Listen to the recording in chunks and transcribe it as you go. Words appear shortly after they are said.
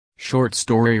short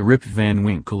story Rip Van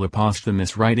Winkle, a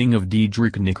posthumous writing of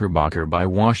Diedrich Knickerbocker by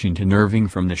Washington Irving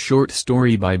from the short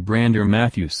story by Brander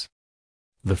Matthews.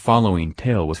 The following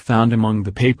tale was found among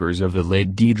the papers of the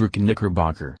late Diedrich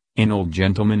Knickerbocker, an old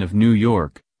gentleman of New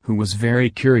York, who was very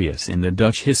curious in the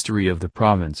Dutch history of the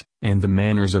province, and the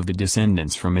manners of the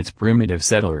descendants from its primitive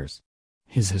settlers.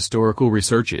 His historical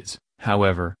researches,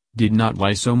 however, did not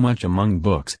lie so much among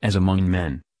books as among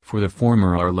men, for the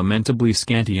former are lamentably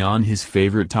scanty on his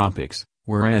favorite topics,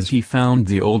 whereas he found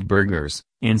the old burghers,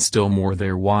 and still more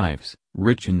their wives,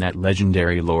 rich in that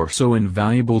legendary lore so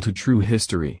invaluable to true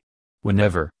history.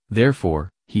 Whenever, therefore,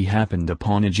 he happened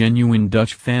upon a genuine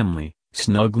Dutch family,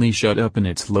 snugly shut up in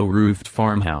its low-roofed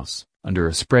farmhouse, under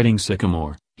a spreading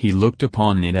sycamore, he looked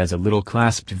upon it as a little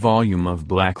clasped volume of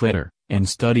black letter, and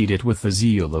studied it with the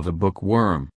zeal of a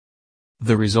bookworm.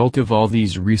 The result of all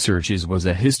these researches was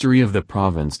a history of the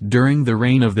province during the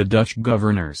reign of the Dutch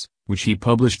governors, which he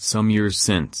published some years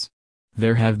since.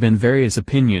 There have been various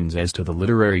opinions as to the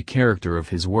literary character of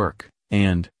his work,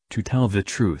 and, to tell the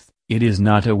truth, it is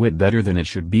not a whit better than it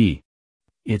should be.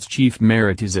 Its chief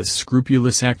merit is its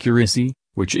scrupulous accuracy,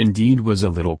 which indeed was a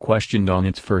little questioned on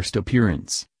its first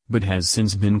appearance, but has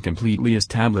since been completely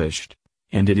established,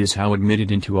 and it is now admitted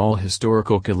into all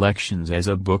historical collections as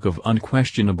a book of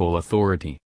unquestionable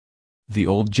authority. The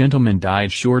old gentleman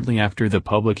died shortly after the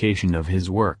publication of his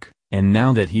work, and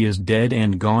now that he is dead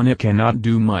and gone, it cannot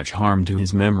do much harm to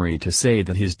his memory to say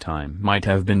that his time might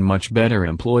have been much better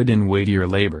employed in weightier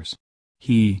labors.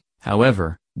 He,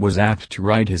 however, was apt to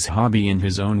write his hobby in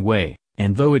his own way,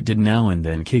 and though it did now and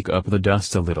then kick up the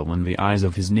dust a little in the eyes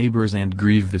of his neighbors and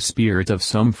grieve the spirit of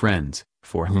some friends,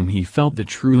 for whom he felt the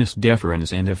truest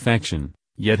deference and affection,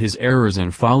 yet his errors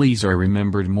and follies are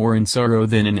remembered more in sorrow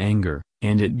than in anger,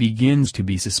 and it begins to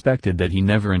be suspected that he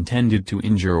never intended to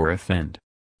injure or offend.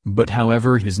 But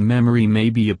however his memory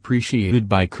may be appreciated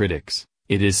by critics,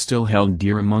 it is still held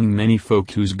dear among many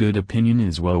folk whose good opinion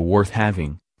is well worth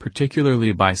having,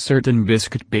 particularly by certain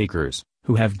biscuit bakers,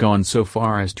 who have gone so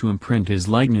far as to imprint his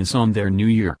likeness on their New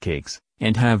Year cakes,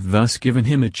 and have thus given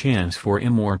him a chance for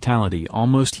immortality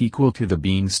almost equal to the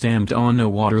being stamped on a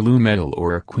Waterloo medal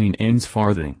or a Queen Anne's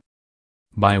farthing.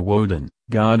 By Woden,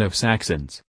 god of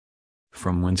Saxons.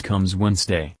 From whence comes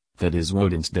Wednesday, that is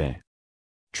Woden's day.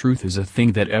 Truth is a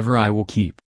thing that ever I will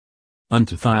keep.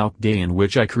 Unto the day in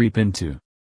which I creep into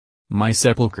my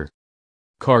sepulchre.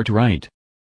 Cartwright.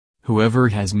 Whoever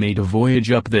has made a voyage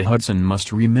up the Hudson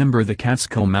must remember the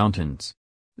Catskill Mountains.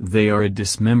 They are a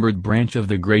dismembered branch of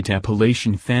the great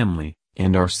Appalachian family,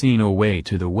 and are seen away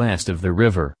to the west of the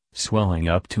river, swelling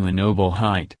up to a noble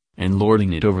height, and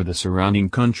lording it over the surrounding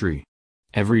country.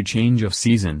 Every change of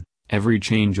season, every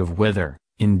change of weather,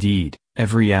 indeed,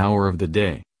 every hour of the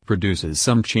day, produces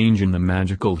some change in the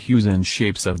magical hues and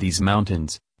shapes of these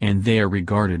mountains, and they are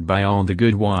regarded by all the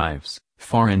good wives,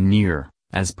 far and near,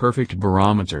 as perfect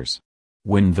barometers.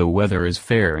 When the weather is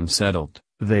fair and settled,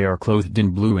 they are clothed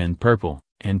in blue and purple,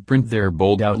 and print their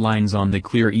bold outlines on the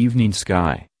clear evening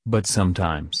sky, but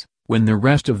sometimes, when the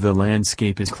rest of the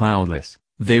landscape is cloudless,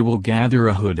 they will gather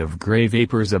a hood of gray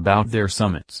vapors about their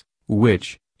summits,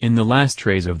 which, in the last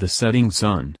rays of the setting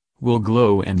sun, will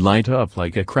glow and light up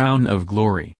like a crown of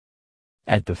glory.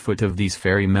 At the foot of these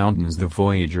fairy mountains the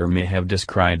voyager may have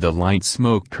descried the light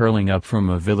smoke curling up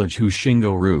from a village whose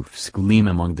shingle roofs gleam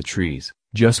among the trees,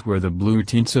 just where the blue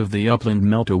tints of the upland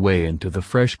melt away into the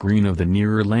fresh green of the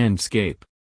nearer landscape.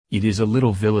 It is a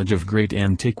little village of great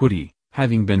antiquity,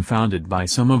 having been founded by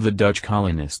some of the Dutch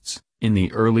colonists, in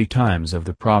the early times of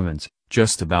the province,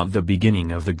 just about the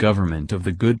beginning of the government of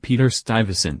the good Peter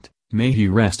Stuyvesant, may he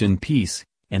rest in peace,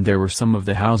 and there were some of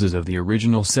the houses of the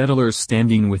original settlers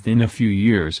standing within a few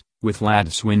years, with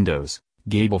lattice windows,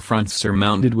 gable fronts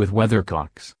surmounted with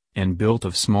weathercocks, and built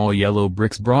of small yellow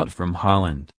bricks brought from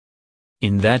Holland.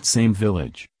 In that same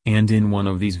village, and in one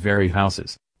of these very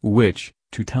houses, which,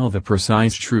 to tell the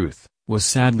precise truth, was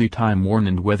sadly time-worn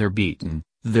and weather-beaten,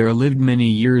 there lived many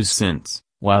years since,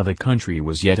 while the country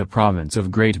was yet a province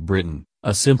of Great Britain,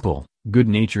 a simple,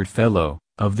 good-natured fellow,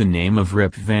 of the name of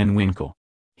Rip Van Winkle.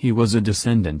 He was a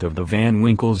descendant of the Van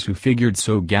Winkles who figured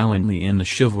so gallantly in the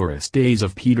chivalrous days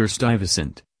of Peter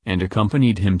Stuyvesant, and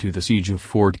accompanied him to the siege of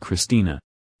Fort Christina.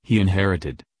 He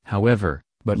inherited, however,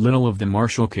 but little of the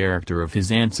martial character of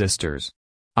his ancestors.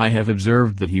 I have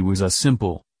observed that he was a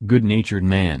simple, good-natured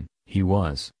man. He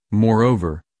was,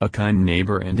 moreover, a kind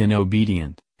neighbor and an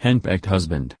obedient, henpecked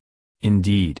husband.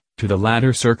 Indeed, to the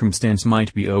latter circumstance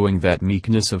might be owing that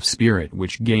meekness of spirit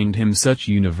which gained him such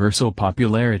universal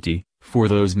popularity, for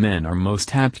those men are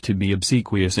most apt to be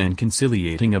obsequious and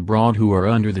conciliating abroad who are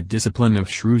under the discipline of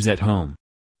shrews at home.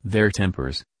 Their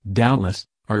tempers, doubtless,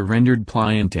 are rendered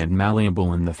pliant and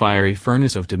malleable in the fiery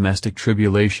furnace of domestic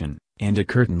tribulation, and a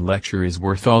curtain lecture is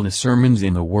worth all the sermons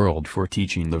in the world for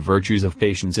teaching the virtues of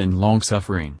patience and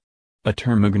long-suffering. A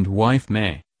termagant wife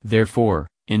may, therefore,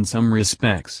 in some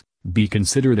respects, be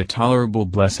considered a tolerable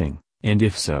blessing, and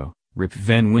if so, Rip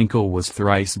Van Winkle was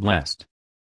thrice blessed.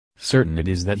 Certain it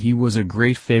is that he was a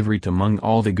great favorite among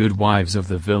all the good wives of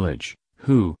the village,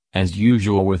 who, as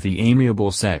usual with the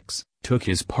amiable sex, took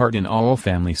his part in all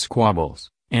family squabbles,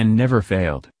 and never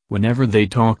failed, whenever they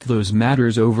talked those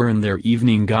matters over in their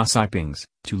evening gossipings,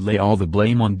 to lay all the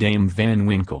blame on Dame Van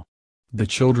Winkle. The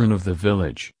children of the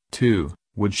village, too,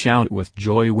 would shout with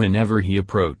joy whenever he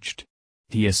approached.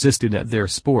 He assisted at their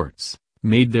sports,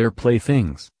 made their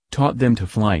playthings, taught them to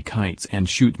fly kites and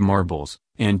shoot marbles,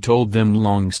 and told them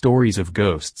long stories of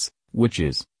ghosts,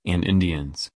 witches, and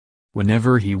Indians.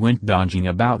 Whenever he went dodging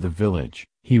about the village,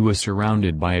 he was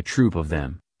surrounded by a troop of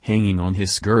them, hanging on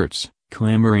his skirts,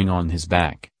 clambering on his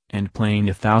back, and playing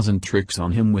 1,000 tricks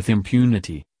on him with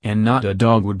impunity, and not a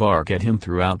dog would bark at him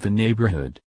throughout the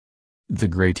neighborhood. The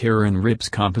great error in Rip's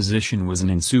composition was an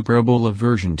insuperable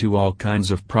aversion to all kinds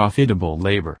of profitable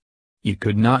labor. It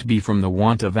could not be from the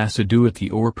want of assiduity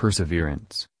or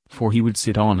perseverance, for he would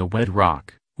sit on a wet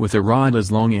rock, with a rod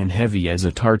as long and heavy as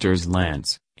a Tartar's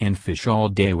lance, and fish all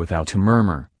day without a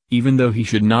murmur, even though he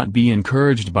should not be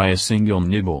encouraged by a single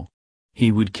nibble.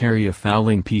 He would carry a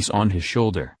fowling piece on his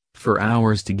shoulder, for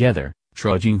hours together,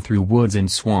 trudging through woods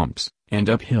and swamps, and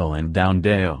up hill and down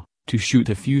dale, to shoot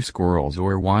a few squirrels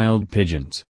or wild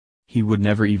pigeons. He would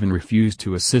never even refuse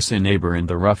to assist a neighbor in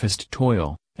the roughest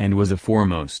toil, and was a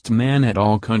foremost man at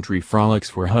all country frolics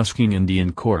for husking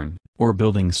Indian corn, or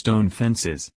building stone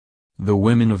fences. The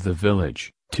women of the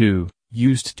village, too,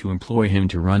 used to employ him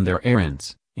to run their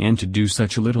errands, and to do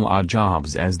such little odd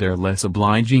jobs as their less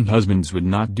obliging husbands would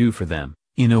not do for them.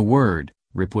 In a word,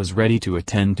 Rip was ready to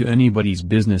attend to anybody's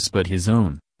business but his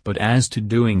own, but as to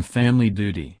doing family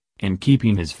duty, and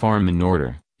keeping his farm in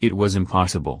order, it was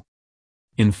impossible.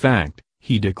 In fact,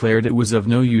 he declared it was of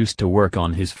no use to work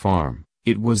on his farm.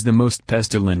 It was the most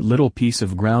pestilent little piece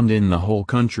of ground in the whole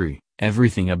country,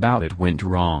 everything about it went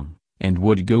wrong, and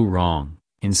would go wrong,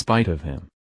 in spite of him.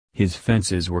 His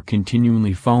fences were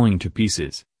continually falling to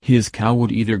pieces, his cow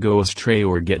would either go astray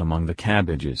or get among the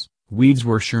cabbages, weeds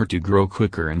were sure to grow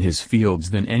quicker in his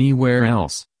fields than anywhere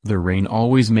else, the rain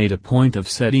always made a point of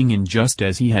setting in just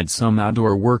as he had some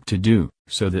outdoor work to do,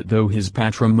 so that though his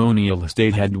patrimonial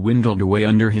estate had dwindled away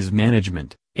under his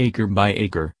management, acre by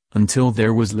acre, until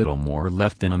there was little more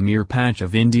left than a mere patch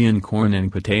of Indian corn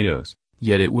and potatoes,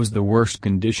 yet it was the worst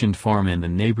conditioned farm in the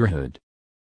neighborhood.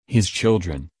 His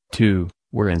children, too,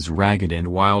 were as ragged and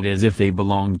wild as if they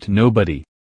belonged to nobody.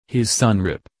 His son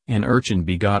Rip, an urchin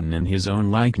begotten in his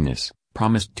own likeness,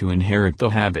 promised to inherit the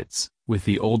habits, with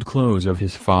the old clothes of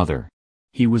his father.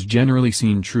 He was generally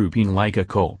seen trooping like a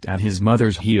colt at his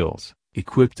mother's heels,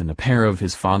 equipped in a pair of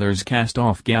his father's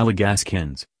cast-off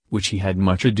galligaskins, which he had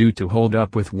much ado to hold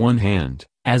up with one hand,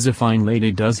 as a fine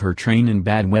lady does her train in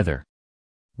bad weather.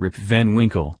 Rip Van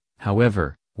Winkle,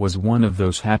 however, was one of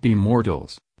those happy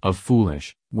mortals, of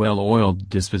foolish, well-oiled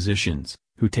dispositions,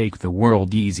 who take the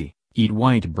world easy, eat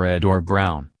white bread or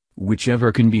brown,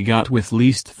 whichever can be got with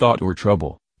least thought or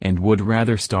trouble, and would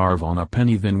rather starve on a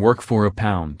penny than work for a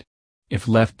pound. If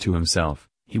left to himself,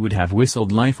 he would have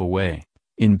whistled life away,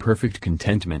 in perfect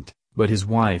contentment, but his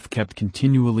wife kept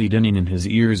continually dinning in his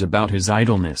ears about his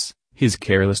idleness, his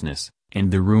carelessness,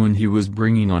 and the ruin he was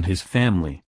bringing on his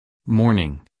family.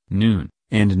 Morning, noon,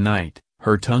 and night,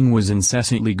 her tongue was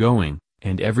incessantly going,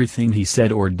 and everything he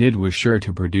said or did was sure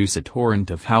to produce a torrent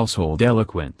of household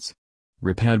eloquence.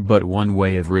 Rip had but one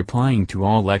way of replying to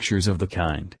all lectures of the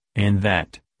kind, and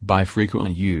that, by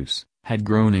frequent use, had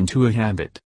grown into a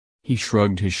habit. He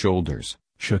shrugged his shoulders,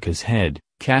 shook his head,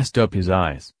 cast up his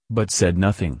eyes, but said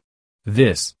nothing.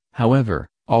 This, however,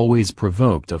 always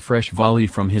provoked a fresh volley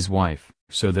from his wife,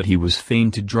 so that he was fain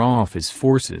to draw off his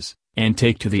forces, and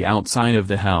take to the outside of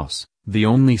the house, the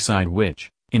only side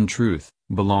which, in truth,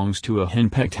 belongs to a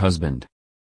henpecked husband.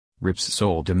 Rip's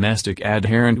sole domestic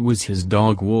adherent was his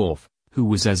dog Wolf, who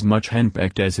was as much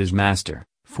henpecked as his master,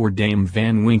 for Dame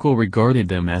Van Winkle regarded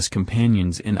them as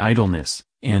companions in idleness,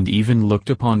 and even looked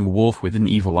upon Wolf with an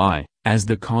evil eye, as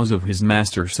the cause of his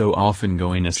master so often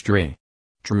going astray.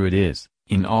 True it is,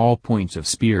 in all points of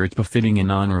spirit befitting an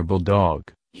honorable dog,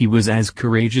 he was as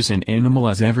courageous an animal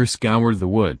as ever scoured the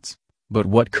woods, but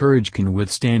what courage can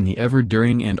withstand the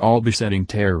ever-during and all-besetting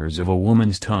terrors of a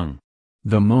woman's tongue?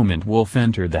 The moment Wolf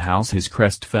entered the house his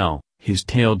crest fell, his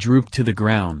tail drooped to the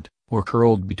ground, or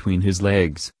curled between his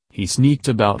legs, he sneaked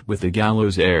about with a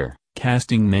gallows air,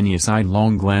 casting many a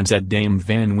sidelong glance at Dame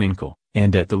Van Winkle,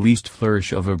 and at the least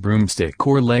flourish of a broomstick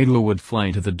or ladle would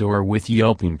fly to the door with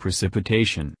yelping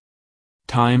precipitation.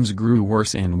 Times grew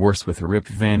worse and worse with Rip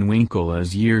Van Winkle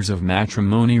as years of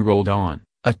matrimony rolled on.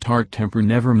 A tart temper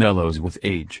never mellows with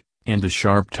age, and a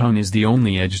sharp tongue is the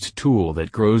only edged tool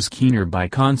that grows keener by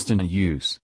constant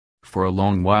use. For a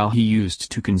long while he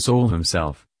used to console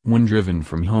himself, when driven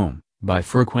from home, by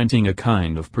frequenting a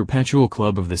kind of perpetual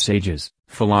club of the sages,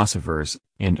 philosophers,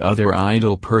 and other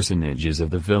idle personages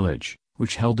of the village,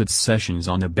 which held its sessions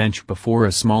on a bench before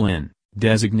a small inn,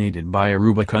 designated by a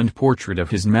rubicund portrait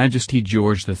of His Majesty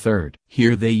George III.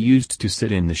 Here they used to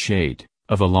sit in the shade,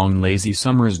 of a long lazy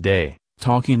summer's day,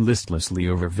 talking listlessly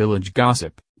over village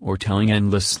gossip, or telling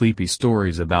endless sleepy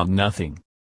stories about nothing.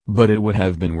 But it would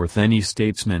have been worth any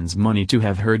statesman's money to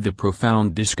have heard the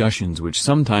profound discussions which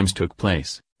sometimes took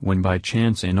place, when by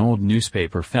chance an old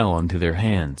newspaper fell into their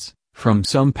hands, from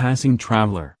some passing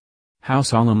traveler. How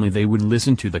solemnly they would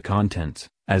listen to the contents,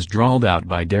 as drawled out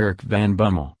by Derrick Van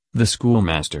Bummel, the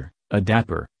schoolmaster, a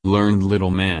dapper, learned little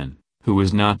man, who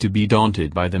was not to be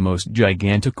daunted by the most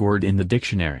gigantic word in the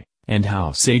dictionary, and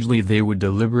how sagely they would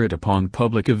deliberate upon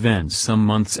public events some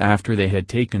months after they had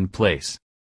taken place.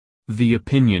 The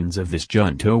opinions of this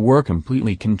junto were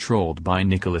completely controlled by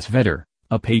Nicholas Vedder,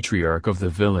 a patriarch of the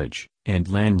village, and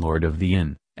landlord of the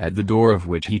inn, at the door of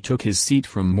which he took his seat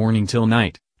from morning till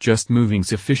night, just moving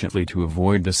sufficiently to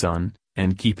avoid the sun,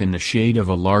 and keep in the shade of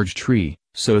a large tree,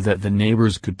 so that the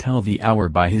neighbors could tell the hour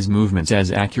by his movements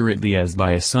as accurately as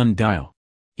by a sun-dial.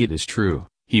 It is true,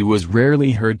 he was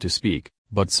rarely heard to speak,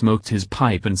 but smoked his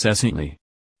pipe incessantly.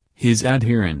 His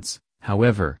adherents,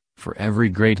 however, for every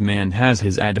great man has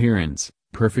his adherents,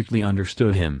 perfectly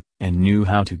understood him, and knew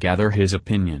how to gather his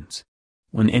opinions.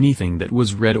 When anything that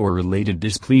was read or related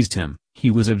displeased him,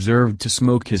 he was observed to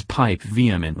smoke his pipe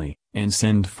vehemently, and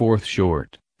send forth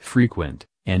short, frequent,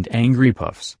 and angry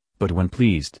puffs, but when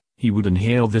pleased, he would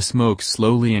inhale the smoke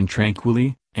slowly and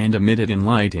tranquilly, and emit it in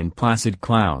light and placid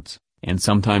clouds, and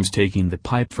sometimes taking the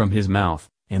pipe from his mouth,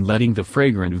 and letting the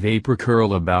fragrant vapor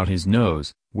curl about his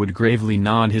nose, would gravely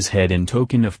nod his head in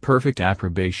token of perfect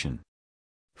approbation.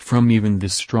 From even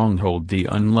this stronghold the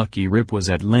unlucky Rip was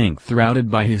at length routed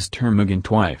by his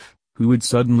termagant wife, who would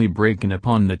suddenly break in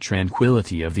upon the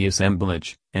tranquillity of the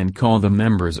assemblage, and call the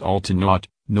members all to naught,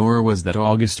 nor was that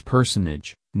august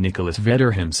personage, Nicholas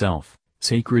Vedder himself,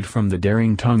 sacred from the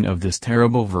daring tongue of this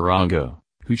terrible virago,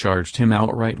 who charged him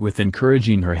outright with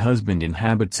encouraging her husband in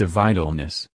habits of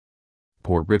idleness.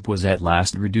 Poor Rip was at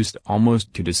last reduced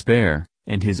almost to despair,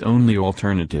 and his only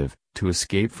alternative, to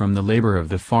escape from the labor of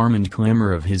the farm and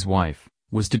clamor of his wife,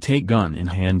 was to take gun in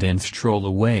hand and stroll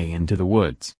away into the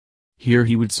woods. Here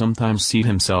he would sometimes seat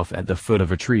himself at the foot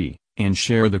of a tree, and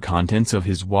share the contents of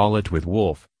his wallet with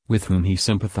Wolf, with whom he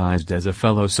sympathized as a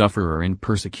fellow-sufferer in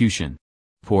persecution.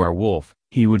 "Poor Wolf,"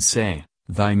 he would say,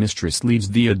 "thy mistress leads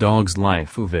thee a dog's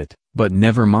life of it, but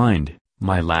never mind,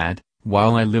 my lad,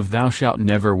 while I live thou shalt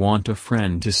never want a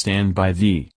friend to stand by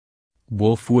thee."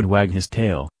 Wolf would wag his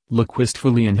tail, look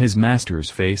wistfully in his master's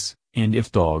face, and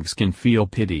if dogs can feel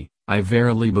pity, I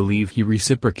verily believe he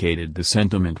reciprocated the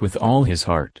sentiment with all his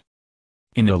heart.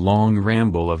 In a long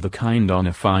ramble of the kind on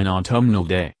a fine autumnal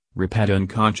day, Rip had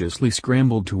unconsciously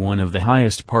scrambled to one of the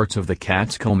highest parts of the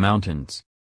Catskill Mountains.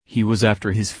 He was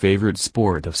after his favorite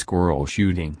sport of squirrel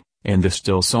shooting, and the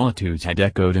still solitudes had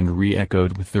echoed and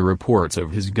re-echoed with the reports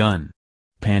of his gun.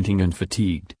 Panting and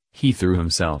fatigued, he threw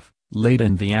himself, late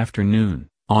in the afternoon,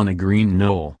 on a green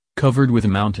knoll, covered with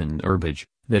mountain herbage,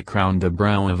 that crowned the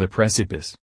brow of a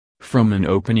precipice. From an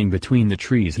opening between the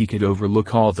trees he could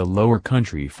overlook all the lower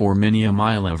country for many a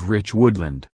mile of rich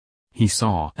woodland. He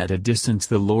saw at a distance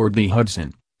the lordly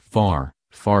Hudson, far,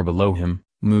 far below him,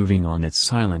 moving on its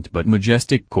silent but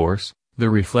majestic course, the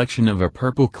reflection of a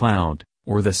purple cloud,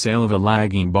 or the sail of a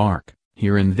lagging bark,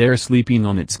 here and there sleeping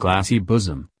on its glassy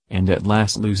bosom, and at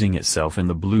last losing itself in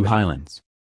the blue highlands.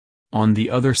 On the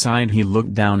other side he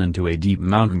looked down into a deep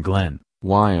mountain glen,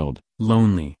 wild,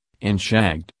 lonely, and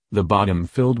shagged, the bottom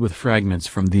filled with fragments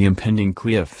from the impending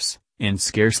cliffs, and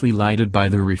scarcely lighted by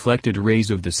the reflected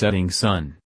rays of the setting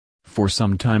sun. For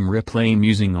some time Rip lay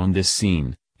musing on this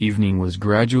scene. Evening was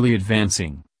gradually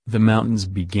advancing, the mountains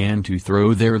began to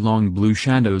throw their long blue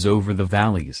shadows over the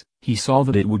valleys, he saw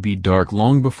that it would be dark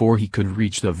long before he could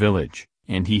reach the village,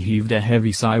 and he heaved a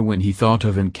heavy sigh when he thought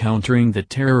of encountering the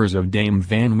terrors of Dame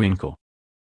Van Winkle.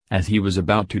 As he was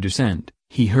about to descend,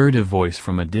 he heard a voice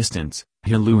from a distance,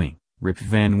 hallooing, "Rip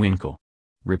Van Winkle!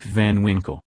 Rip Van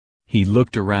Winkle!" He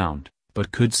looked around,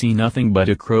 but could see nothing but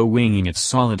a crow winging its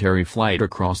solitary flight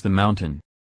across the mountain.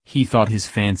 He thought his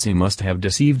fancy must have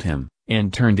deceived him,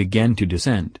 and turned again to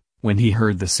descend, when he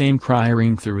heard the same cry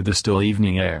ring through the still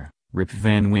evening air, Rip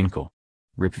Van Winkle!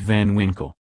 Rip Van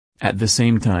Winkle!" At the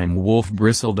same time Wolf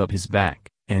bristled up his back,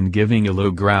 and giving a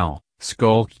low growl,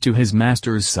 skulked to his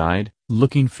master's side,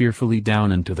 looking fearfully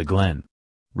down into the glen.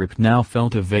 Rip now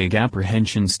felt a vague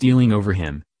apprehension stealing over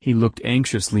him. He looked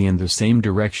anxiously in the same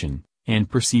direction, and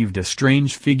perceived a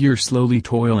strange figure slowly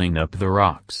toiling up the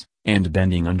rocks, and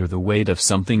bending under the weight of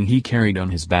something he carried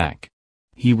on his back.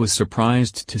 He was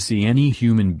surprised to see any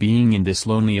human being in this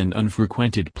lonely and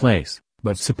unfrequented place,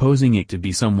 but supposing it to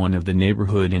be someone of the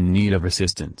neighborhood in need of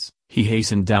assistance, he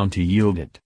hastened down to yield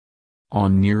it.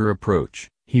 On nearer approach,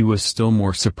 he was still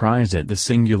more surprised at the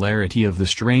singularity of the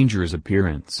stranger's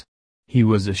appearance. He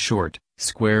was a short,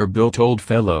 square-built old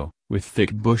fellow, with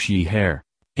thick bushy hair,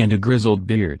 and a grizzled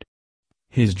beard.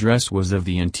 His dress was of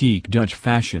the antique Dutch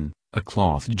fashion, a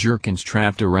cloth jerkin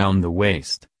strapped around the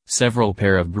waist, several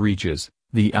pair of breeches,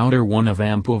 the outer one of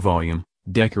ample volume,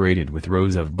 decorated with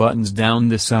rows of buttons down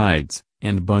the sides,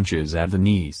 and bunches at the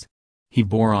knees. He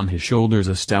bore on his shoulders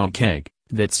a stout keg,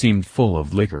 that seemed full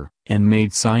of liquor, and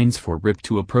made signs for Rip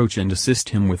to approach and assist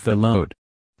him with the load.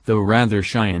 Though rather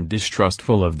shy and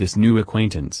distrustful of this new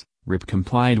acquaintance, Rip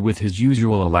complied with his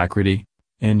usual alacrity,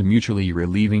 and mutually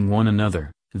relieving one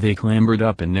another, they clambered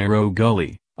up a narrow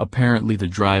gully, apparently the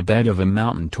dry bed of a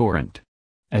mountain torrent.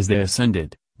 As they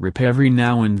ascended, Rip every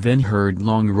now and then heard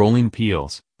long rolling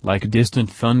peals, like distant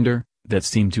thunder, that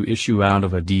seemed to issue out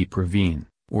of a deep ravine,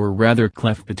 or rather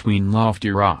cleft between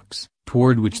lofty rocks,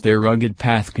 toward which their rugged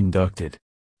path conducted.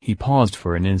 He paused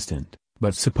for an instant,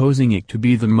 but supposing it to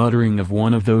be the muttering of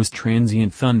one of those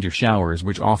transient thunder showers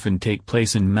which often take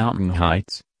place in mountain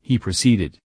heights, he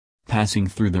proceeded. Passing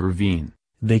through the ravine,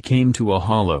 they came to a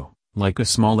hollow, like a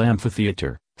small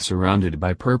amphitheater, surrounded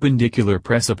by perpendicular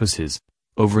precipices,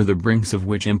 over the brinks of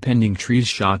which impending trees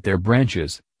shot their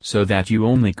branches, so that you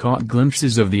only caught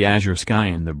glimpses of the azure sky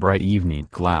and the bright evening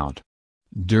cloud.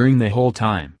 During the whole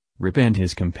time, Rip and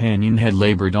his companion had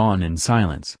labored on in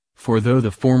silence, for though the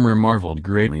former marveled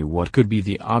greatly what could be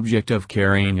the object of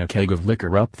carrying a keg of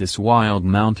liquor up this wild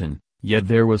mountain, yet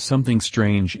there was something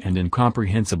strange and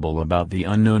incomprehensible about the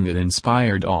unknown that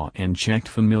inspired awe and checked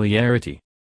familiarity.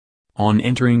 On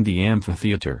entering the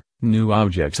amphitheater, new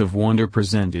objects of wonder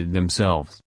presented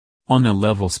themselves. On a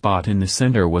level spot in the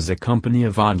center was a company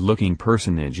of odd-looking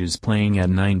personages playing at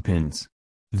ninepins.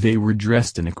 They were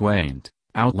dressed in a quaint,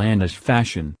 outlandish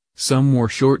fashion, some wore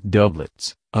short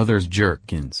doublets, others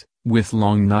jerkins, with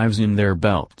long knives in their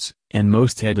belts, and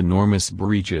most had enormous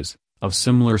breeches, of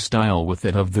similar style with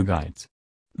that of the guides.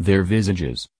 Their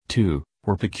visages, too,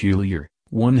 were peculiar.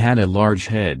 One had a large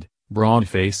head, broad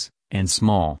face, and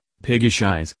small, piggish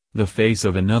eyes. The face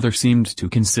of another seemed to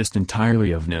consist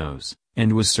entirely of nose,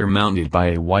 and was surmounted by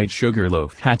a white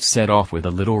sugar-loaf hat set off with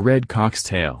a little red cock's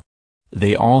tail.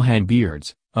 They all had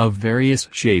beards, of various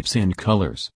shapes and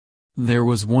colors. There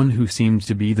was one who seemed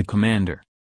to be the commander.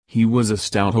 He was a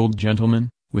stout old gentleman,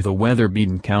 with a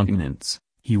weather-beaten countenance.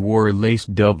 He wore a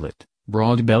laced doublet,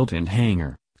 broad belt and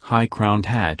hanger, high-crowned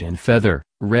hat and feather,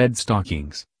 red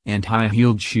stockings, and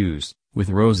high-heeled shoes, with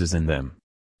roses in them.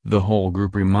 The whole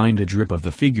group reminded Rip of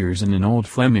the figures in an old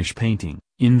Flemish painting,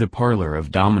 in the parlor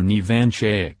of Dominee van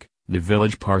Schaik, the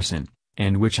village parson,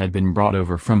 and which had been brought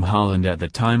over from Holland at the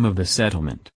time of the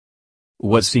settlement.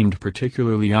 What seemed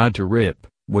particularly odd to Rip,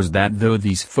 was that though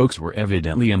these folks were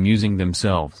evidently amusing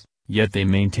themselves, yet they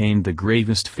maintained the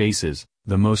gravest faces,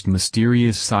 the most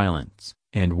mysterious silence,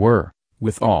 and were,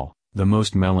 withal, the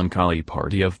most melancholy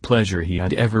party of pleasure he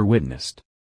had ever witnessed.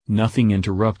 Nothing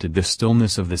interrupted the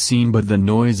stillness of the scene but the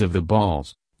noise of the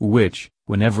balls, which,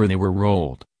 whenever they were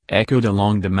rolled, echoed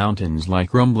along the mountains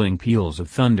like rumbling peals of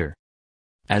thunder.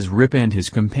 As Rip and his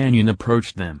companion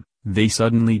approached them, they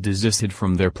suddenly desisted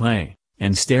from their play,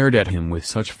 and stared at him with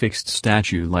such fixed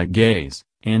statue-like gaze,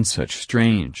 and such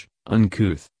strange,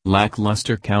 uncouth,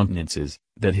 lackluster countenances,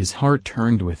 that his heart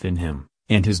turned within him,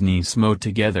 and his knees smote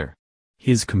together.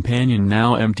 His companion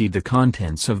now emptied the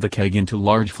contents of the keg into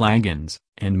large flagons,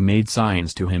 and made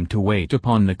signs to him to wait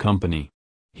upon the company.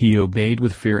 He obeyed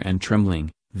with fear and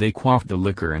trembling. They quaffed the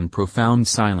liquor in profound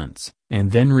silence,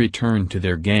 and then returned to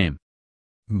their game.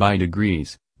 By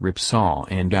degrees, Rip's awe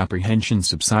and apprehension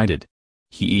subsided.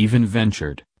 He even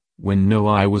ventured, when no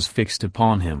eye was fixed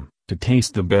upon him, to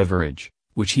taste the beverage,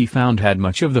 which he found had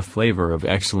much of the flavor of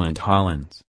excellent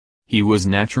Hollands. He was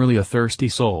naturally a thirsty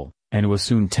soul, and was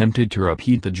soon tempted to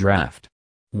repeat the draught.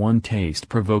 One taste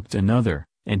provoked another,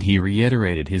 and he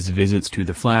reiterated his visits to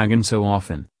the flagon so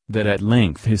often, that at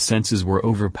length his senses were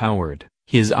overpowered,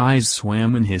 his eyes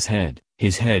swam in his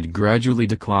head gradually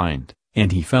declined,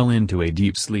 and he fell into a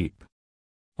deep sleep.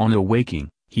 On awaking,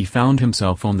 he found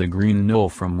himself on the green knoll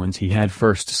from whence he had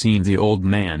first seen the old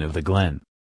man of the glen.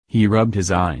 He rubbed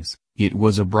his eyes. It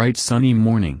was a bright sunny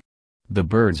morning. The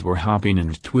birds were hopping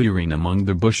and twittering among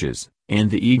the bushes, and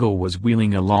the eagle was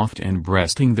wheeling aloft and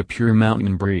breasting the pure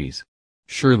mountain breeze.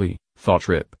 Surely, thought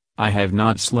Rip, I have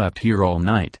not slept here all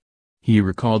night. He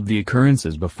recalled the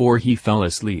occurrences before he fell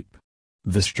asleep.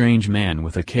 The strange man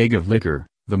with a keg of liquor,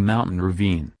 the mountain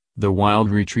ravine, the wild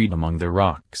retreat among the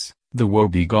rocks, the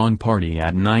woebegone party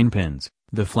at Ninepins,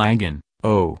 the flagon,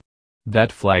 oh!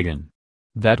 That flagon!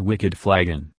 That wicked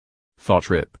flagon!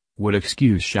 Thought Rip, what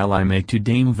excuse shall I make to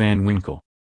Dame Van Winkle?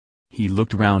 He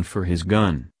looked round for his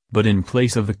gun, but in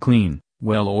place of the clean,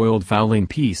 well-oiled fowling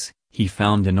piece, he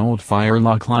found an old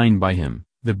firelock lying by him,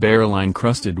 the barrel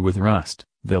encrusted with rust,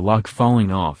 the lock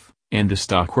falling off, and the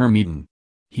stock worm-eaten.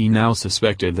 He now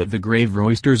suspected that the grave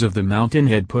roysters of the mountain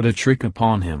had put a trick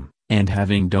upon him, and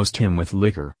having dosed him with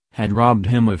liquor, had robbed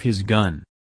him of his gun.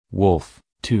 Wolf,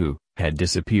 too, had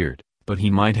disappeared, but he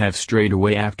might have strayed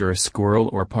away after a squirrel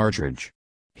or partridge.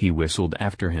 He whistled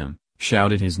after him,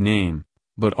 shouted his name,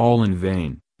 but all in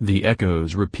vain. The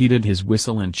echoes repeated his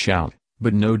whistle and shout,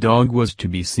 but no dog was to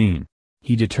be seen.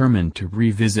 He determined to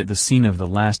revisit the scene of the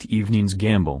last evening's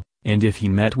gamble, and if he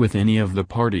met with any of the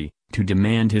party, to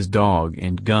demand his dog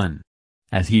and gun.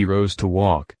 As he rose to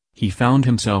walk, he found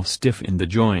himself stiff in the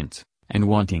joints, and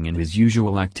wanting in his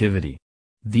usual activity.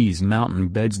 These mountain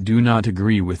beds do not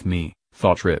agree with me,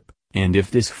 thought Rip, and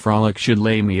if this frolic should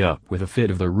lay me up with a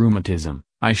fit of the rheumatism,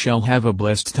 I shall have a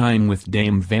blessed time with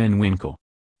Dame Van Winkle.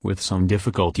 With some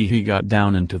difficulty he got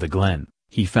down into the glen.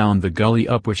 He found the gully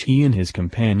up which he and his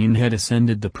companion had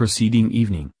ascended the preceding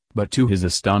evening, but to his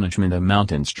astonishment a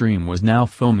mountain stream was now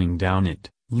foaming down it,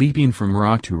 leaping from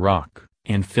rock to rock,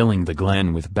 and filling the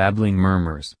glen with babbling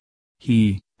murmurs.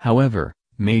 He, however,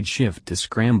 made shift to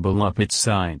scramble up its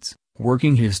sides,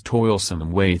 working his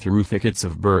toilsome way through thickets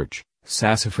of birch,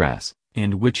 sassafras,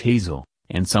 and witch hazel,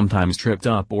 and sometimes tripped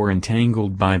up or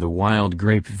entangled by the wild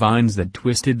grapevines that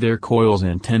twisted their coils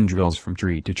and tendrils from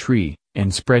tree to tree,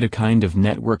 and spread a kind of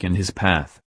network in his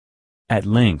path. At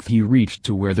length he reached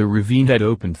to where the ravine had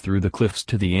opened through the cliffs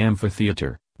to the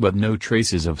amphitheater, but no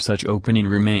traces of such opening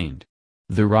remained.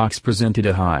 The rocks presented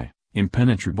a high,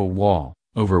 impenetrable wall,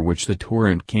 over which the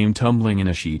torrent came tumbling in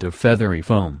a sheet of feathery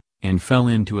foam, and fell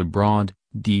into a broad,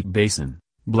 deep basin,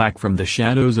 black from the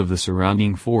shadows of the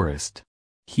surrounding forest.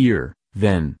 Here,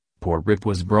 then, poor Rip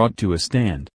was brought to a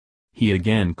stand. He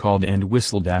again called and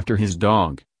whistled after his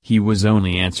dog. He was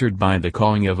only answered by the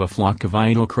cawing of a flock of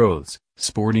idle crows,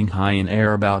 sporting high in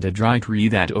air about a dry tree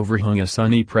that overhung a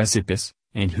sunny precipice,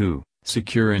 and who,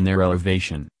 secure in their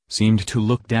elevation, seemed to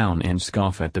look down and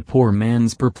scoff at the poor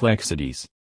man's perplexities.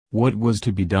 What was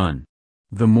to be done?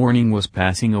 The morning was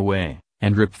passing away,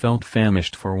 and Rip felt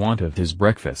famished for want of his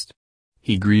breakfast.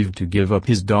 He grieved to give up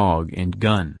his dog and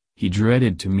gun, he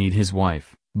dreaded to meet his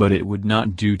wife, but it would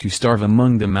not do to starve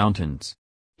among the mountains.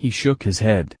 He shook his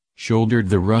head, shouldered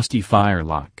the rusty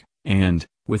firelock, and,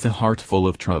 with a heart full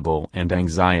of trouble and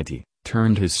anxiety,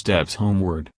 turned his steps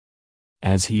homeward.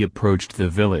 As he approached the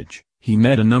village, he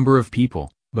met a number of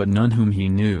people, but none whom he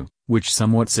knew, which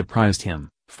somewhat surprised him,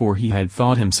 for he had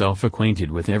thought himself acquainted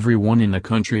with every one in the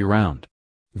country round.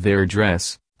 Their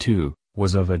dress, too,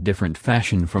 was of a different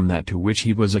fashion from that to which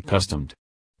he was accustomed.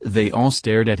 They all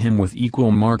stared at him with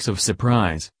equal marks of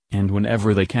surprise, and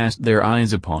whenever they cast their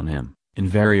eyes upon him,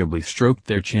 invariably stroked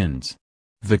their chins.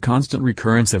 The constant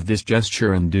recurrence of this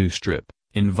gesture induced Rip,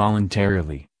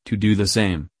 involuntarily, to do the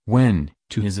same, when,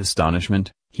 to his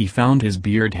astonishment, he found his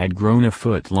beard had grown a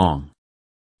foot long.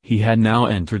 He had now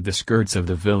entered the skirts of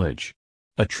the village.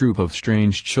 A troop of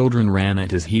strange children ran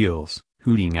at his heels,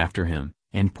 hooting after him,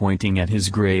 and pointing at his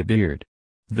gray beard.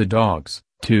 The dogs,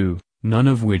 too, none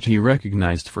of which he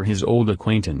recognized for his old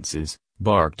acquaintances,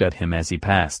 barked at him as he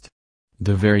passed.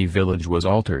 The very village was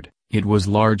altered, it was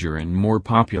larger and more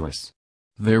populous.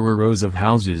 There were rows of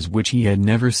houses which he had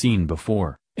never seen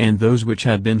before, and those which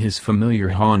had been his familiar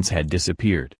haunts had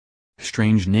disappeared.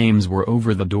 Strange names were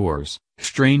over the doors,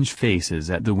 strange faces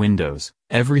at the windows,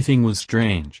 everything was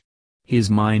strange. His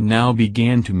mind now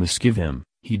began to misgive him,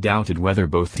 he doubted whether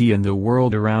both he and the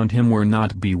world around him were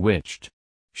not bewitched.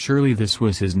 Surely this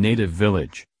was his native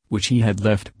village, which he had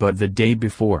left but the day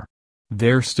before.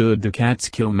 There stood the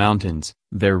Catskill Mountains,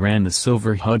 there ran the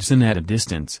silver Hudson at a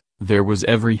distance, there was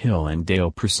every hill and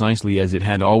dale precisely as it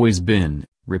had always been.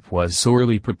 Rip was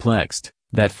sorely perplexed.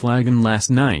 That flagon last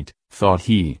night, thought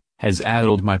he, has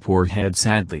addled my poor head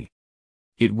sadly.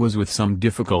 It was with some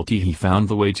difficulty he found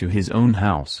the way to his own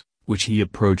house, which he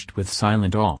approached with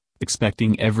silent awe,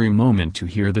 expecting every moment to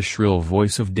hear the shrill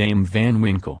voice of Dame Van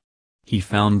Winkle. He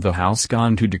found the house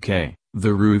gone to decay,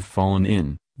 the roof fallen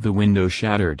in, the windows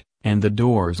shattered, and the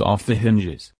doors off the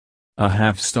hinges. A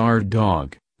half-starved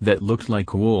dog, that looked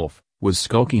like a wolf, was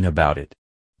skulking about it.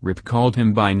 Rip called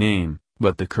him by name,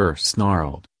 but the cur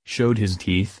snarled, showed his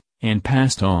teeth, and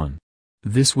passed on.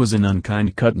 "This was an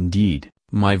unkind cut indeed,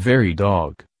 my very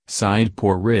dog," sighed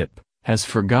poor Rip, "has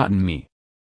forgotten me."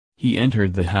 He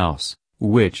entered the house,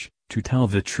 which, to tell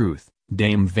the truth,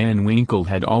 Dame Van Winkle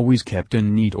had always kept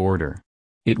in neat order.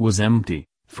 It was empty,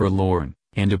 forlorn,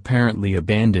 and apparently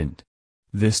abandoned.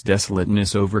 This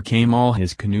desolateness overcame all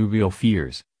his connubial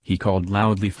fears. He called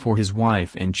loudly for his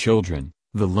wife and children.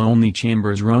 The lonely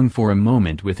chambers rung for a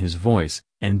moment with his voice,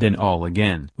 and then all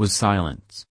again was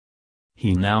silence.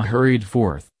 He now hurried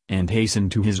forth, and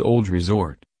hastened to his old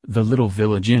resort, the little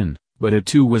village inn, but it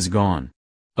too was gone.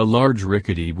 A large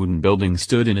rickety wooden building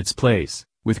stood in its place,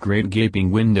 with great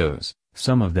gaping windows,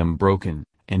 some of them broken,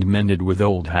 and mended with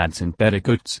old hats and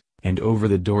petticoats, and over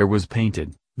the door was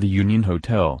painted, "The Union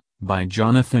Hotel, by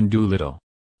Jonathan Doolittle."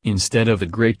 Instead of the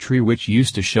great tree which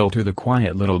used to shelter the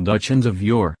quiet little Dutch inns of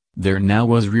yore, there now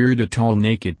was reared a tall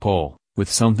naked pole, with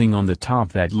something on the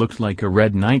top that looked like a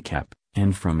red nightcap,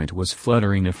 and from it was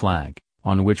fluttering a flag,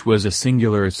 on which was a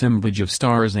singular assemblage of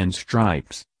stars and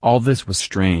stripes. All this was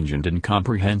strange and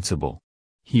incomprehensible.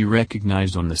 He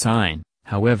recognized on the sign,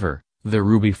 however, the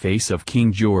ruby face of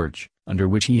King George, under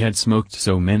which he had smoked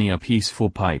so many a peaceful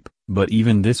pipe, but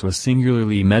even this was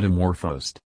singularly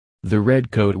metamorphosed. The red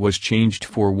coat was changed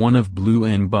for one of blue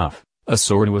and buff, a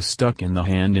sword was stuck in the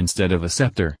hand instead of a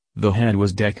scepter, the head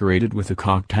was decorated with a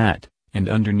cocked hat, and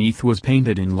underneath was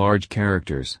painted in large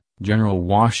characters, "General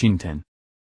Washington."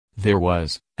 There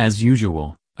was, as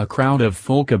usual, a crowd of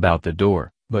folk about the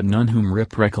door, but none whom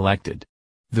Rip recollected.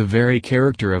 The very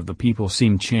character of the people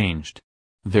seemed changed.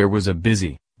 There was a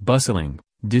busy, bustling,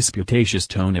 disputatious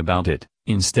tone about it,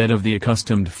 instead of the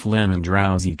accustomed phlegm and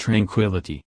drowsy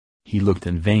tranquility. He looked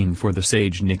in vain for the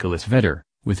sage Nicholas Vedder,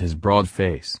 with his broad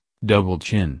face, double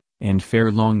chin, and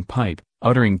fair long pipe,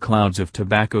 uttering clouds of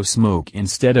tobacco smoke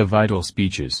instead of idle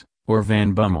speeches, or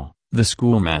Van Bummel, the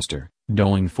schoolmaster,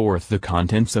 doling forth the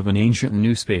contents of an ancient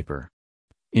newspaper.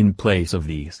 In place of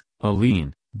these, a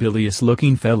lean,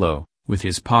 bilious-looking fellow, with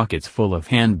his pockets full of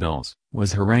handbills,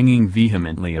 was haranguing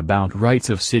vehemently about rights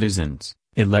of citizens,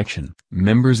 election,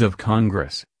 members of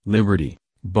Congress, liberty,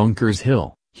 Bunker's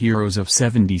Hill, heroes of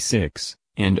 '76,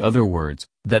 and other words,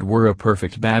 that were a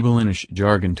perfect Babylonish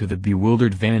jargon to the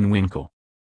bewildered Van Winkle.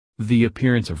 The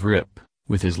appearance of Rip,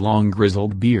 with his long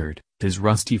grizzled beard, his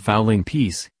rusty fowling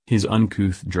piece, his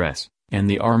uncouth dress, and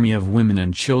the army of women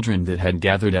and children that had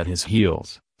gathered at his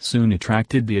heels, soon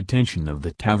attracted the attention of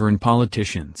the tavern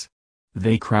politicians.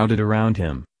 They crowded around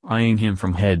him, eyeing him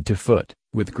from head to foot,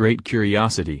 with great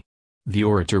curiosity. The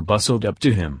orator bustled up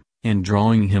to him, and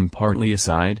drawing him partly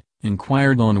aside,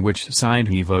 inquired on which side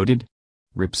he voted.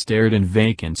 Rip stared in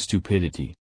vacant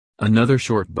stupidity. Another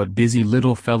short but busy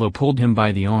little fellow pulled him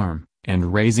by the arm,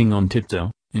 and raising on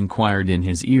tiptoe, inquired in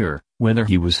his ear, whether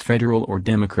he was Federal or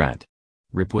Democrat.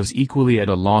 Rip was equally at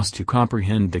a loss to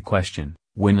comprehend the question,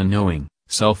 when a knowing,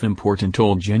 self-important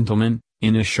old gentleman,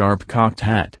 in a sharp cocked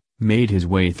hat, made his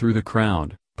way through the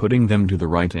crowd, putting them to the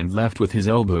right and left with his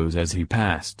elbows as he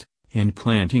passed, and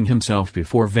planting himself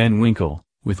before Van Winkle,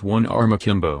 with one arm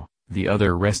akimbo, the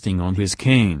other resting on his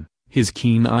cane, his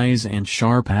keen eyes and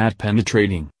sharp hat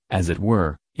penetrating, as it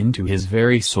were, into his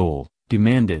very soul,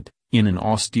 demanded, in an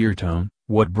austere tone,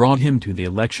 what brought him to the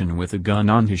election with a gun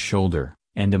on his shoulder,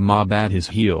 and a mob at his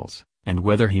heels, and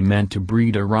whether he meant to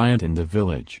breed a riot in the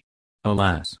village.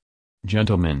 "Alas!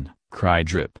 Gentlemen,"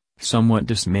 cried Rip, somewhat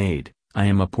dismayed, "I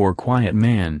am a poor quiet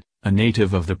man, a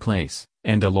native of the place,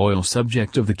 and a loyal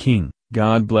subject of the king,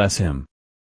 God bless him."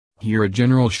 Here a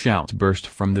general shout burst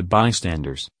from the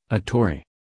bystanders, "A Tory!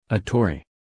 A Tory!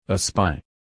 A spy!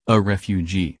 A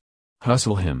refugee!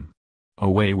 Hustle him!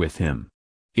 Away with him!"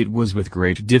 It was with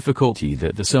great difficulty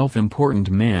that the self-important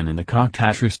man in the cocked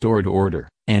hat restored order,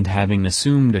 and having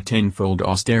assumed a tenfold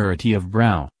austerity of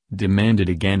brow, demanded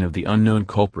again of the unknown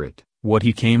culprit, what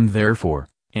he came there for,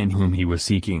 and whom he was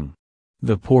seeking.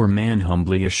 The poor man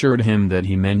humbly assured him that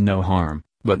he meant no harm,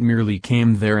 but merely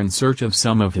came there in search of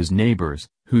some of his neighbors,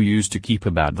 who used to keep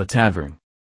about the tavern.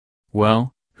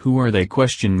 "Well, who are they?"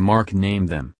 Name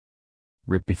them.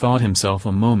 Rip bethought himself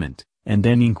a moment, and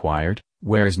then inquired,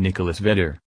 "Where's Nicholas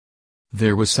Vedder?"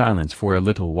 There was silence for a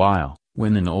little while,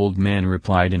 when an old man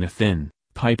replied in a thin,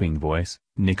 piping voice,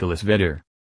 "Nicholas Vedder?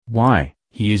 Why,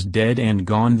 he is dead and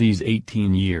gone these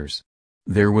 18 years.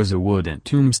 There was a wooden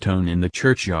tombstone in the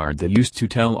churchyard that used to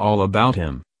tell all about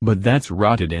him, but that's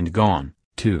rotted and gone,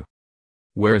 too."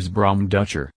 "Where's Bram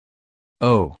Dutcher?"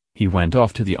 "Oh, he went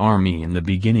off to the army in the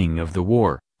beginning of the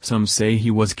war. Some say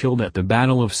he was killed at the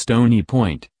Battle of Stony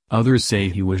Point, others say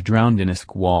he was drowned in a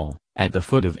squall, at the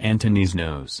foot of Antony's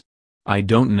nose. "I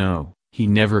don't know, he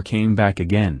never came back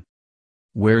again."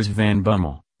 "Where's Van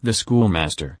Bummel, the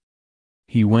schoolmaster?"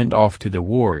 "He went off to the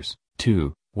wars,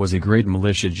 too, was a great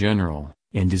militia general,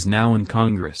 and is now in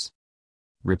Congress."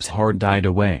 Rip's heart died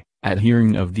away, at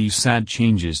hearing of these sad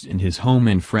changes in his home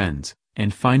and friends,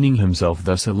 and finding himself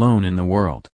thus alone in the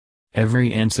world.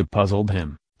 Every answer puzzled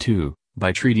him, too,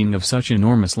 by treating of such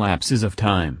enormous lapses of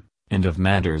time, and of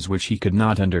matters which he could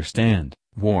not understand,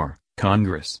 war,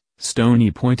 Congress,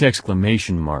 Stony Point !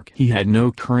 He had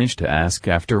no courage to ask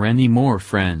after any more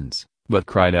friends, but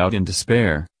cried out in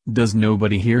despair, "Does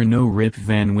nobody here know Rip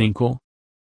Van Winkle?"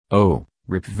 "Oh,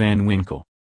 Rip Van Winkle!"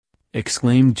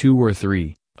 exclaimed 2 or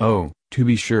 3, "Oh, to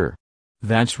be sure.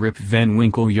 That's Rip Van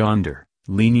Winkle yonder,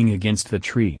 leaning against the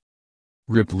tree."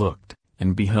 Rip looked,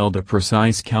 and beheld a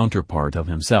precise counterpart of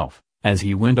himself, as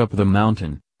he went up the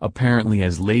mountain, apparently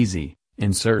as lazy,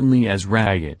 and certainly as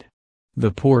ragged.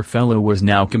 The poor fellow was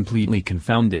now completely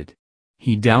confounded.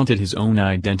 He doubted his own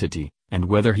identity, and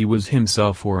whether he was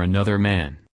himself or another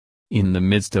man. In the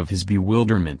midst of his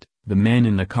bewilderment, the man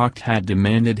in the cocked hat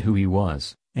demanded who he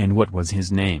was, and what was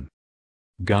his name.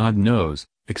 "God knows,"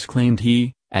 exclaimed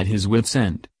he, at his wit's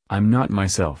end, "I'm not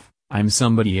myself, I'm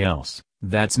somebody else.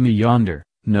 That's me yonder,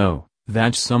 no,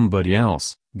 that's somebody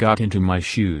else, got into my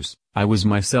shoes. I was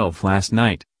myself last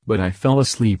night, but I fell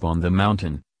asleep on the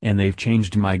mountain, and they've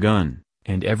changed my gun,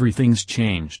 and everything's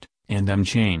changed, and I'm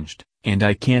changed, and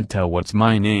I can't tell what's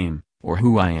my name, or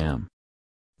who I am."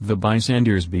 The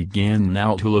bystanders began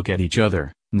now to look at each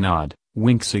other, nod,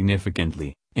 wink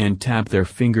significantly, and tap their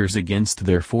fingers against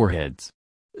their foreheads.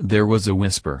 There was a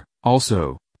whisper,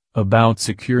 also, about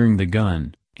securing the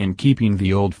gun, and keeping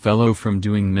the old fellow from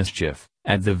doing mischief,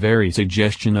 at the very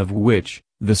suggestion of which,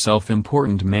 the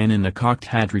self-important man in the cocked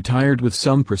hat retired with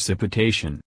some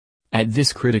precipitation. At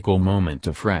this critical moment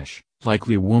a fresh,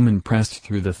 likely woman pressed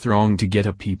through the throng to get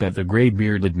a peep at the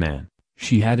grey-bearded man.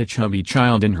 She had a chubby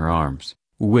child in her arms,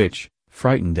 which,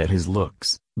 frightened at his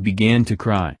looks, began to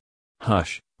cry.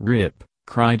 "Hush, Rip,"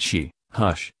 cried she,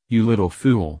 "hush, you little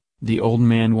fool, the old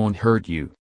man won't hurt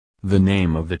you." The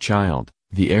name of the child,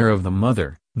 the air of the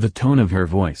mother, the tone of her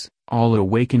voice, all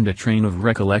awakened a train of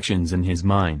recollections in his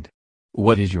mind.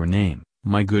 "What is your name,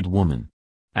 my good woman?"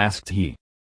 asked he.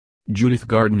 "Judith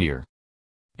Gardenier."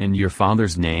 "And your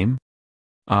father's name?"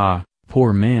 "Ah,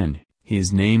 poor man,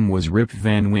 his name was Rip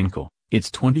Van Winkle. It's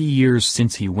 20 years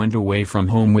since he went away from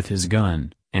home with his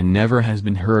gun, and never has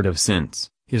been heard of since.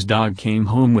 His dog came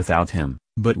home without him,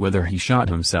 but whether he shot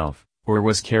himself, or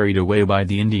was carried away by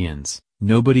the Indians,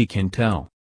 nobody can tell.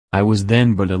 I was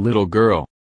then but a little girl."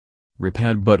 Rip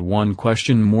had but one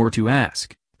question more to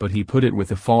ask, but he put it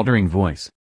with a faltering voice.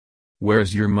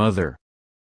 "Where's your mother?"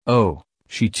 "Oh,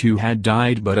 she too had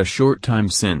died but a short time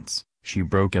since. She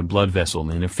broke a blood vessel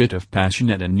in a fit of passion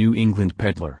at a New England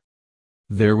peddler."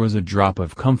 There was a drop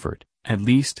of comfort, at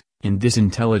least, in this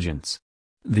intelligence.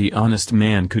 The honest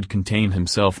man could contain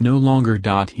himself no longer.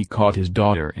 He caught his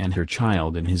daughter and her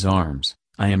child in his arms.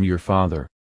 "I am your father,"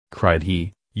 cried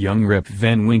he, "young Rip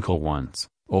Van Winkle once,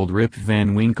 old Rip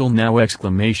Van Winkle now!"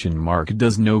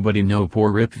 Does nobody know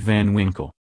poor Rip Van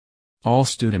Winkle? All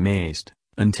stood amazed,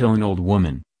 until an old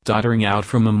woman, tottering out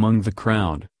from among the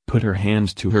crowd, put her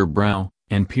hand to her brow,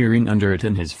 and peering under it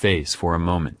in his face for a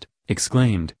moment,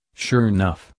 exclaimed, "Sure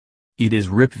enough! It is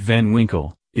Rip Van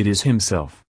Winkle, it is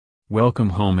himself!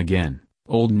 Welcome home again,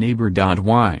 old neighbor.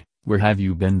 Why, where have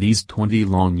you been these 20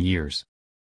 long years?"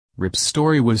 Rip's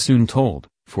story was soon told,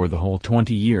 for the whole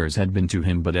 20 years had been to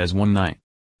him but as one night.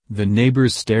 The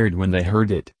neighbors stared when they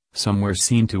heard it, some were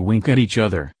seen to wink at each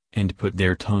other, and put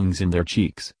their tongues in their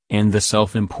cheeks, and the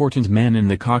self-important man in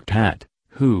the cocked hat,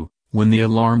 who, when the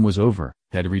alarm was over,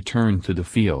 had returned to the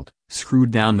field,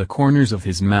 screwed down the corners of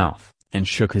his mouth, and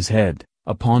shook his head,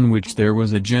 upon which there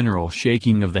was a general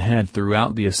shaking of the head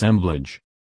throughout the assemblage.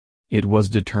 It was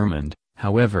determined,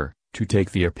 however, to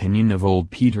take the opinion of old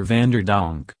Peter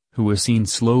Vanderdonk, who was seen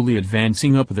slowly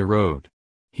advancing up the road.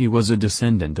 He was a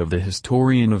descendant of the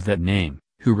historian of that name,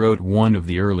 who wrote one of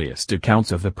the earliest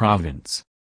accounts of the province.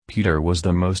 Peter was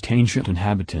the most ancient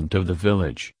inhabitant of the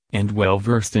village, and well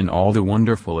versed in all the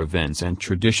wonderful events and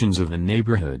traditions of the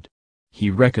neighborhood. He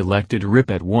recollected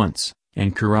Rip at once,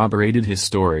 and corroborated his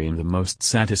story in the most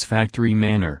satisfactory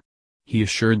manner. He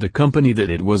assured the company that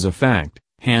it was a fact,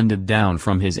 handed down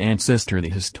from his ancestor the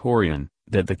historian,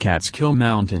 that the Catskill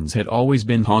Mountains had always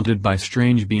been haunted by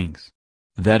strange beings.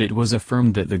 That it was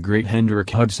affirmed that the great Hendrik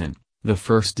Hudson, the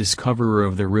first discoverer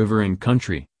of the river and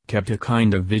country, kept a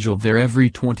kind of vigil there every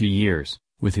 20 years,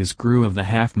 with his crew of the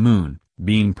Half Moon,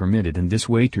 being permitted in this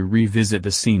way to revisit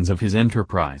the scenes of his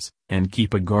enterprise, and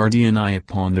keep a guardian eye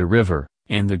upon the river,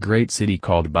 and the great city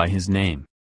called by his name.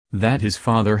 That his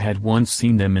father had once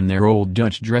seen them in their old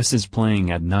Dutch dresses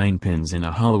playing at ninepins in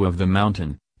a hollow of the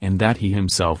mountain, and that he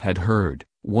himself had heard,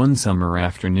 one summer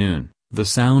afternoon, the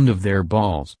sound of their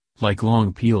balls, like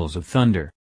long peals of thunder.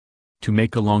 To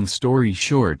make a long story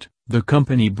short, the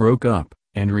company broke up,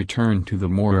 and returned to the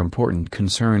more important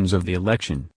concerns of the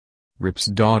election. Rip's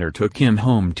daughter took him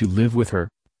home to live with her.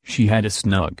 She had a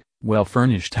snug,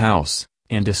 well-furnished house,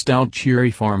 and a stout cheery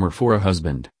farmer for a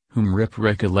husband, whom Rip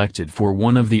recollected for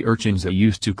one of the urchins that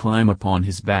used to climb upon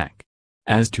his back.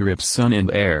 As to Rip's son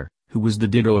and heir, who was the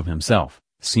ditto of himself,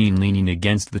 seen leaning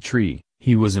against the tree,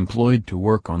 he was employed to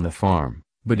work on the farm,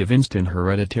 but evinced an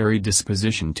hereditary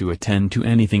disposition to attend to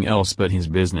anything else but his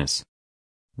business.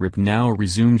 Rip now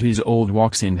resumed his old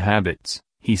walks and habits.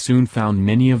 He soon found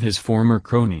many of his former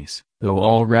cronies, though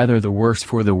all rather the worse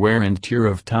for the wear and tear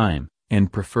of time,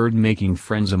 and preferred making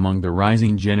friends among the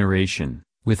rising generation,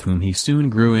 with whom he soon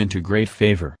grew into great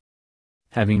favor.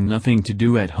 Having nothing to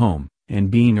do at home, and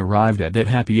being arrived at that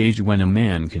happy age when a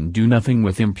man can do nothing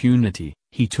with impunity,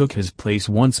 he took his place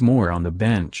once more on the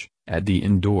bench, at the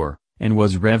inn door, and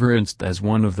was reverenced as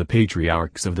one of the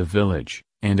patriarchs of the village,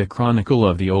 and a chronicle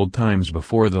of the old times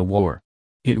before the war.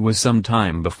 It was some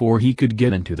time before he could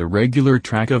get into the regular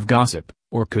track of gossip,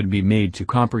 or could be made to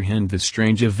comprehend the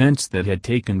strange events that had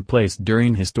taken place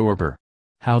during his torpor.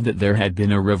 How that there had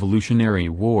been a revolutionary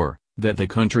war, that the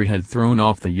country had thrown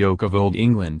off the yoke of old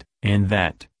England, and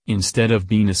that, instead of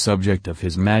being a subject of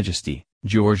His Majesty,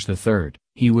 George III,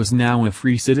 he was now a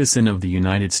free citizen of the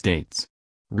United States.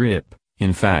 Rip,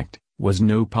 in fact, was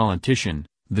no politician.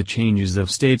 The changes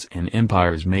of states and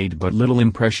empires made but little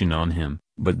impression on him,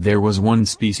 but there was one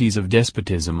species of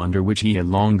despotism under which he had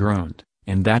long groaned,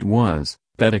 and that was,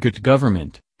 petticoat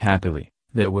government. Happily,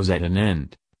 that was at an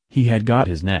end. He had got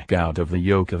his neck out of the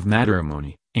yoke of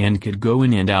matrimony, and could go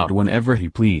in and out whenever he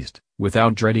pleased,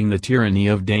 without dreading the tyranny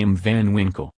of Dame Van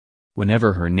Winkle.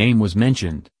 Whenever her name was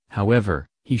mentioned, however,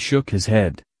 he shook his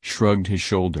head, shrugged his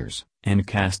shoulders, and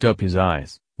cast up his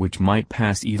eyes, which might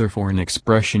pass either for an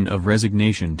expression of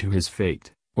resignation to his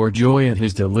fate, or joy at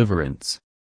his deliverance.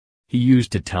 He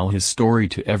used to tell his story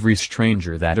to every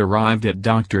stranger that arrived at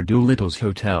Dr. Doolittle's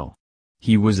hotel.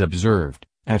 He was observed,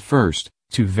 at first,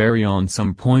 to vary on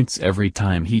some points every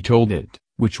time he told it,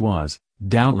 which was,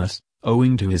 doubtless,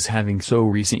 owing to his having so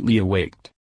recently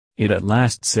awaked. It at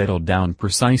last settled down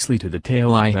precisely to the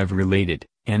tale I have related,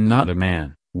 and not a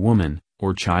man, woman,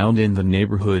 or child in the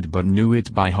neighborhood but knew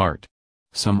it by heart.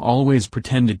 Some always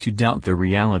pretended to doubt the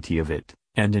reality of it,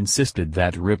 and insisted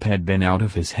that Rip had been out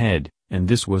of his head, and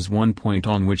this was one point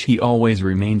on which he always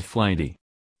remained flighty.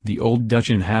 The old Dutch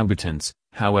inhabitants,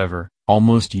 however,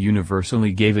 almost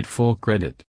universally gave it full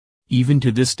credit. Even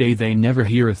to this day they never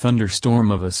hear a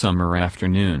thunderstorm of a summer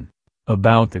afternoon,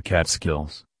 about the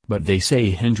Catskills, but they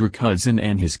say Hendrik Hudson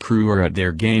and his crew are at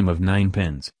their game of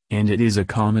ninepins, and it is a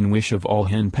common wish of all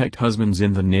henpecked husbands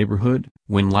in the neighborhood,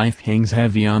 when life hangs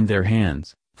heavy on their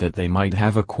hands, that they might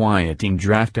have a quieting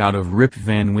draught out of Rip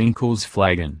Van Winkle's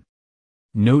flagon.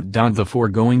 Note. The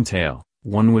foregoing tale,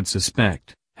 one would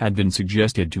suspect, had been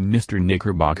suggested to Mr.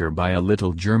 Knickerbocker by a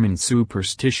little German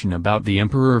superstition about the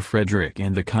Emperor Frederick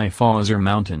and the Kaiser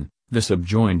Mountain. The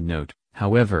subjoined note,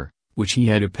 however, which he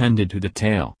had appended to the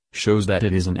tale, shows that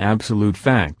it is an absolute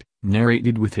fact,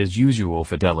 narrated with his usual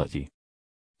fidelity.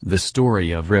 The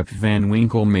story of Rip Van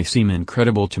Winkle may seem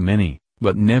incredible to many,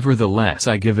 but nevertheless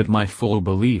I give it my full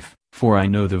belief, for I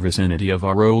know the vicinity of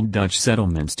our old Dutch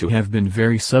settlements to have been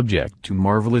very subject to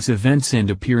marvelous events and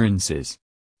appearances.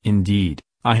 Indeed,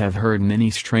 I have heard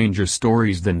many stranger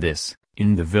stories than this,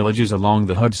 in the villages along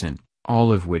the Hudson,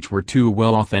 all of which were too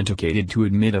well authenticated to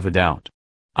admit of a doubt.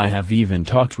 I have even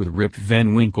talked with Rip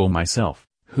Van Winkle myself,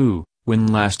 who, when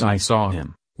last I saw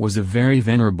him, was a very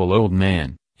venerable old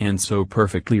man, and so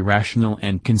perfectly rational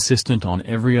and consistent on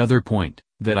every other point,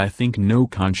 that I think no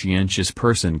conscientious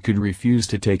person could refuse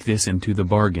to take this into the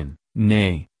bargain.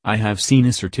 Nay, I have seen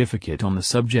a certificate on the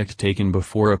subject taken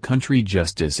before a country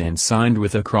justice and signed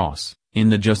with a cross, in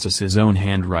the justice's own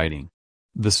handwriting.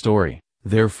 The story,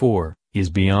 therefore, is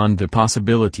beyond the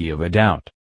possibility of a doubt.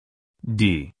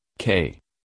 D.K.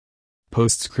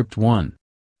 Postscript 1.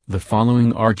 The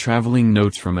following are traveling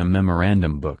notes from a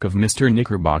memorandum book of Mr.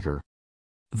 Knickerbocker.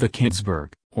 The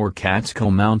Kinsburg, or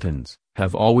Catskill Mountains,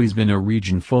 have always been a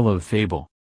region full of fable.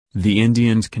 The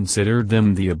Indians considered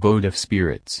them the abode of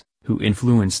spirits, who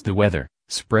influenced the weather,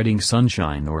 spreading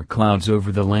sunshine or clouds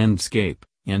over the landscape,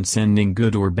 and sending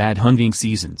good or bad hunting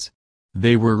seasons.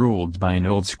 They were ruled by an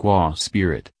old squaw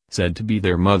spirit, said to be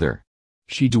their mother.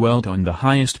 She dwelt on the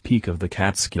highest peak of the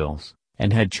Catskills,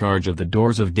 and had charge of the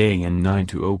doors of day and night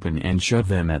to open and shut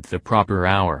them at the proper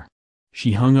hour.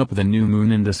 She hung up the new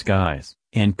moon in the skies,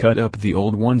 and cut up the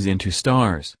old ones into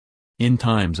stars. In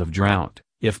times of drought,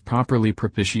 if properly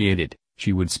propitiated,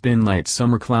 she would spin light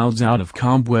summer clouds out of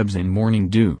cobwebs and morning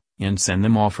dew, and send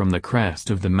them off from the crest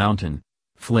of the mountain,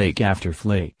 flake after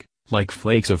flake, like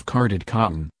flakes of carded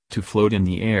cotton, to float in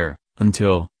the air,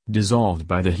 until, dissolved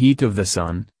by the heat of the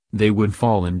sun, they would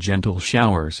fall in gentle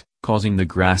showers, causing the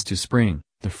grass to spring,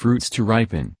 the fruits to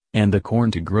ripen, and the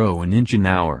corn to grow an inch an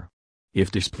hour.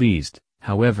 If displeased,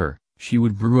 however, she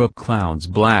would brew up clouds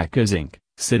black as ink,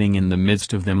 sitting in the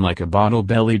midst of them like a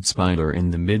bottle-bellied spider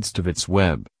in the midst of its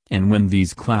web, and when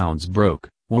these clouds broke,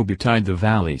 woe betide the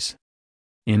valleys.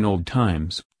 In old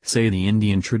times, say the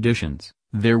Indian traditions,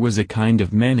 there was a kind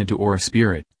of Manitou or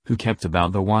spirit, who kept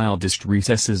about the wildest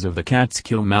recesses of the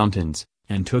Catskill Mountains,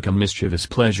 and took a mischievous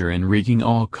pleasure in wreaking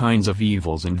all kinds of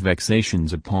evils and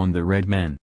vexations upon the red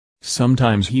men.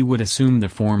 Sometimes he would assume the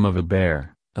form of a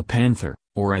bear, a panther,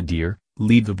 or a deer,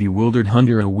 lead the bewildered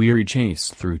hunter a weary chase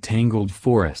through tangled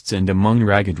forests and among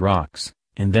ragged rocks,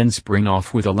 and then spring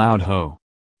off with a loud ho!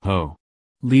 Ho!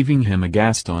 Leaving him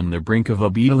aghast on the brink of a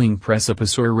beetling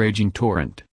precipice or raging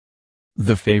torrent.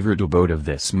 The favorite abode of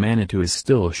this Manitou is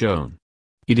still shown.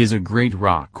 It is a great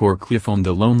rock or cliff on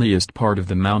the loneliest part of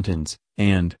the mountains,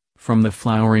 and, from the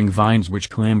flowering vines which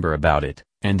clamber about it,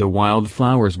 and the wild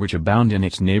flowers which abound in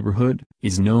its neighborhood,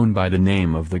 is known by the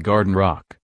name of the Garden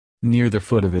Rock. Near the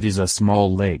foot of it is a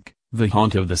small lake, the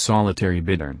haunt of the solitary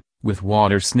bittern, with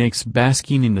water snakes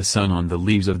basking in the sun on the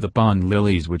leaves of the pond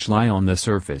lilies which lie on the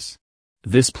surface.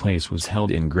 This place was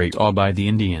held in great awe by the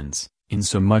Indians,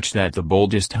 insomuch that the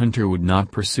boldest hunter would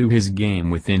not pursue his game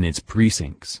within its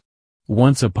precincts.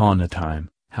 Once upon a time,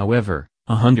 however,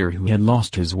 a hunter who had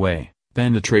lost his way,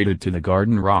 penetrated to the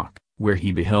Garden Rock, where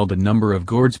he beheld a number of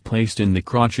gourds placed in the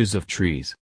crotches of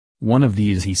trees. One of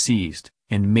these he seized,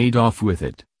 and made off with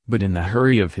it, but in the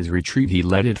hurry of his retreat he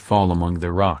let it fall among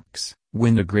the rocks,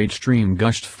 when a great stream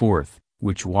gushed forth,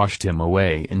 which washed him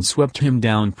away and swept him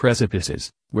down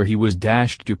precipices, where he was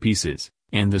dashed to pieces,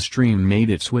 and the stream made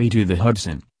its way to the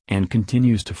Hudson, and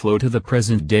continues to flow to the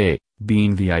present day,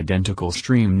 being the identical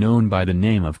stream known by the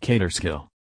name of Caterskill.